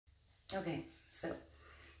Okay, so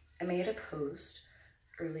I made a post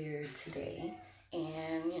earlier today,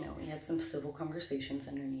 and we had some civil conversations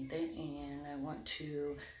underneath it, and I want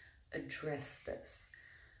to address this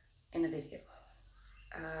in a video.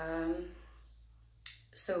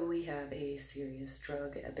 So we have a serious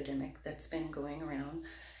drug epidemic that's been going around,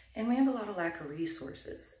 and we have a lot of lack of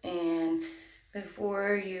resources. And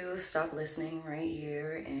before you stop listening right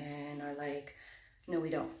here and are like, no, we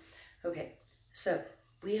don't. Okay, so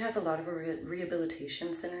we have a lot of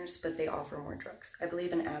rehabilitation centers, but they offer more drugs. I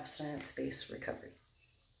believe in abstinence-based recovery.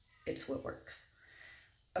 It's what works.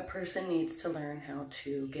 A person needs to learn how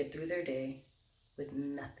to get through their day with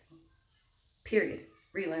nothing. Period.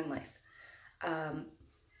 Relearn life.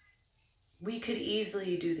 We could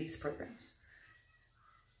easily do these programs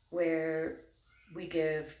where we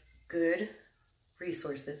give good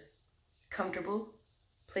resources, comfortable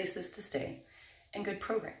places to stay, and good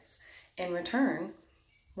programs. In return,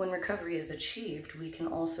 when recovery is achieved, we can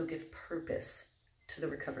also give purpose to the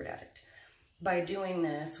recovered addict. By doing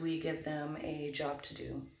this, we give them a job to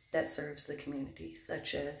do that serves the community,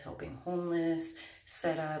 such as helping homeless,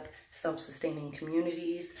 set up self-sustaining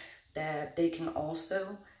communities that they can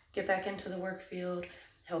also get back into the work field,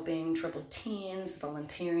 helping troubled teens,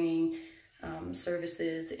 volunteering,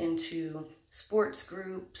 services into sports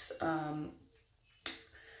groups.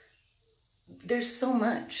 There's so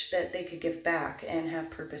much that they could give back and have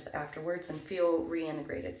purpose afterwards and feel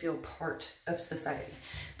reintegrated, feel part of society.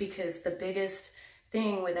 Because the biggest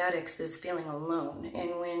thing with addicts is feeling alone.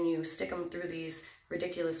 And when you stick them through these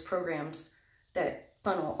ridiculous programs that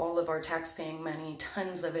funnel all of our tax-paying money,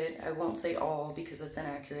 tons of it, I won't say all because it's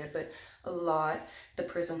inaccurate, but a lot, the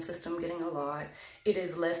prison system getting a lot, it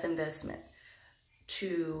is less investment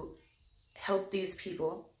to help these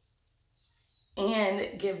people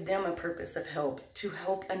and give them a purpose of help, to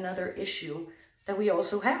help another issue that we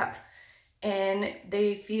also have. And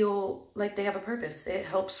they feel like they have a purpose. It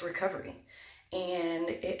helps recovery and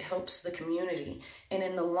it helps the community. And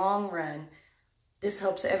in the long run, this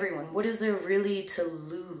helps everyone. What is there really to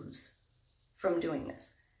lose from doing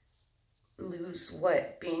this? Lose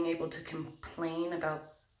what? Being able to complain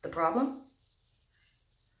about the problem?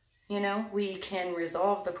 We can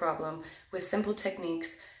resolve the problem with simple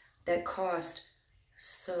techniques that cost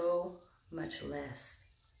so much less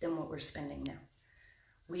than what we're spending now.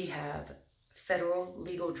 We have federal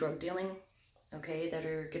legal drug dealing, okay, that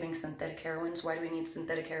are giving synthetic heroines. Why do we need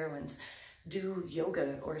synthetic heroines? Do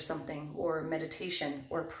yoga or something, or meditation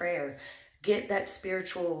or prayer. Get that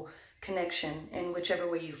spiritual connection in whichever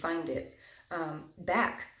way you find it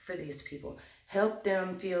back for these people. Help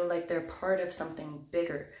them feel like they're part of something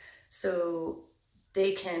bigger so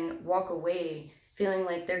they can walk away feeling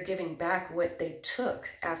like they're giving back what they took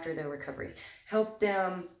after their recovery. Help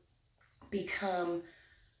them become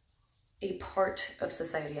a part of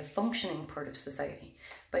society, a functioning part of society.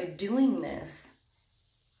 By doing this,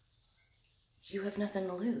 you have nothing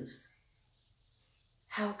to lose.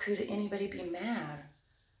 How could anybody be mad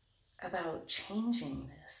about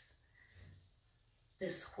changing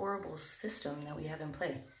this horrible system that we have in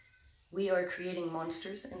play? We are creating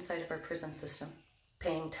monsters inside of our prison system,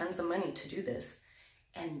 paying tons of money to do this,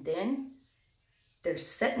 and then they're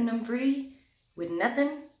setting them free with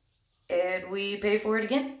nothing, and we pay for it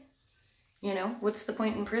again. What's the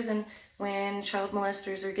point in prison when child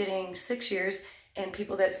molesters are getting 6 years and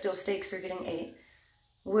people that steal steaks are getting 8?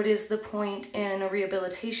 What is the point in a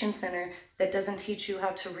rehabilitation center that doesn't teach you how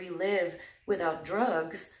to relive without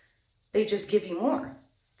drugs? They just give you more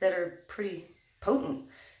that are pretty potent,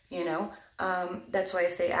 That's why I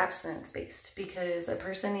say abstinence-based, because a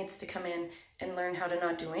person needs to come in and learn how to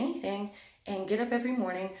not do anything and get up every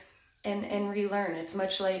morning and relearn. It's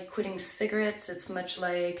much like quitting cigarettes. It's much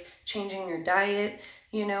like changing your diet.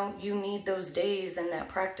 You need those days and that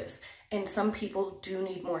practice. And some people do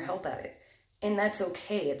need more help at it. And that's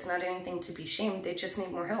okay. It's not anything to be shamed. They just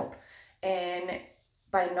need more help. And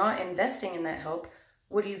by not investing in that help,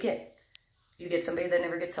 what do you get? You get somebody that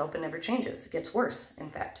never gets help and never changes. It gets worse,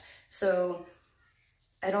 in fact. So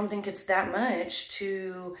I don't think it's that much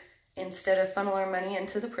to, instead of funnel our money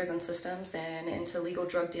into the prison systems and into legal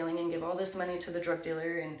drug dealing and give all this money to the drug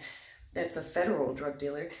dealer, and that's a federal drug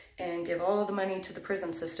dealer, and give all the money to the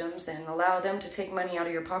prison systems and allow them to take money out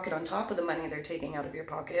of your pocket on top of the money they're taking out of your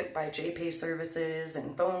pocket by JPay services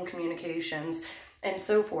and phone communications and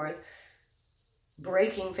so forth,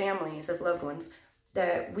 breaking families of loved ones,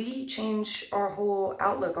 that we change our whole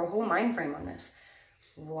outlook, our whole mind frame on this.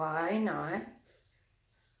 Why not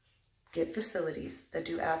get facilities that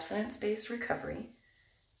do abstinence-based recovery,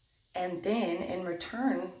 and then in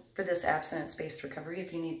return for this abstinence-based recovery,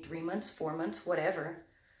 if you need 3 months, 4 months, whatever,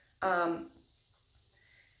 You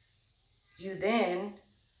then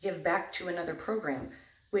give back to another program,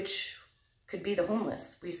 which could be the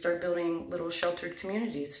homeless. We start building little sheltered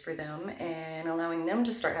communities for them and allowing them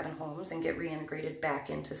to start having homes and get reintegrated back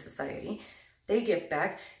into society. They give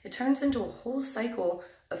back. It turns into a whole cycle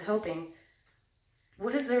of helping.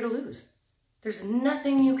 What is there to lose? There's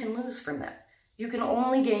nothing you can lose from that. You can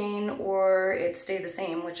only gain or it stay the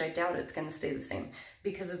same, which I doubt it's going to stay the same,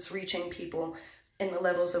 because it's reaching people in the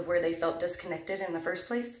levels of where they felt disconnected in the first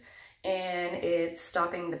place. And it's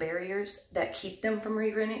stopping the barriers that keep them from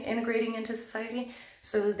reintegrating into society.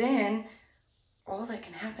 So then all that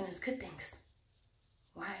can happen is good things.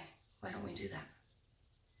 Why? Why don't we do that?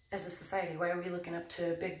 As a society, why are we looking up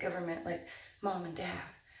to big government like mom and dad?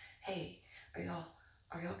 Hey, are y'all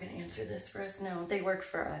gonna answer this for us? No, they work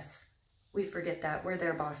for us. We forget that. We're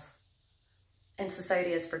their boss. And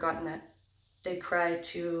society has forgotten that. They cry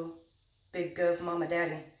to big gov mama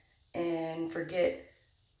daddy and forget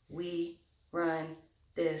we run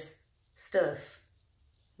this stuff.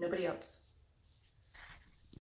 Nobody else.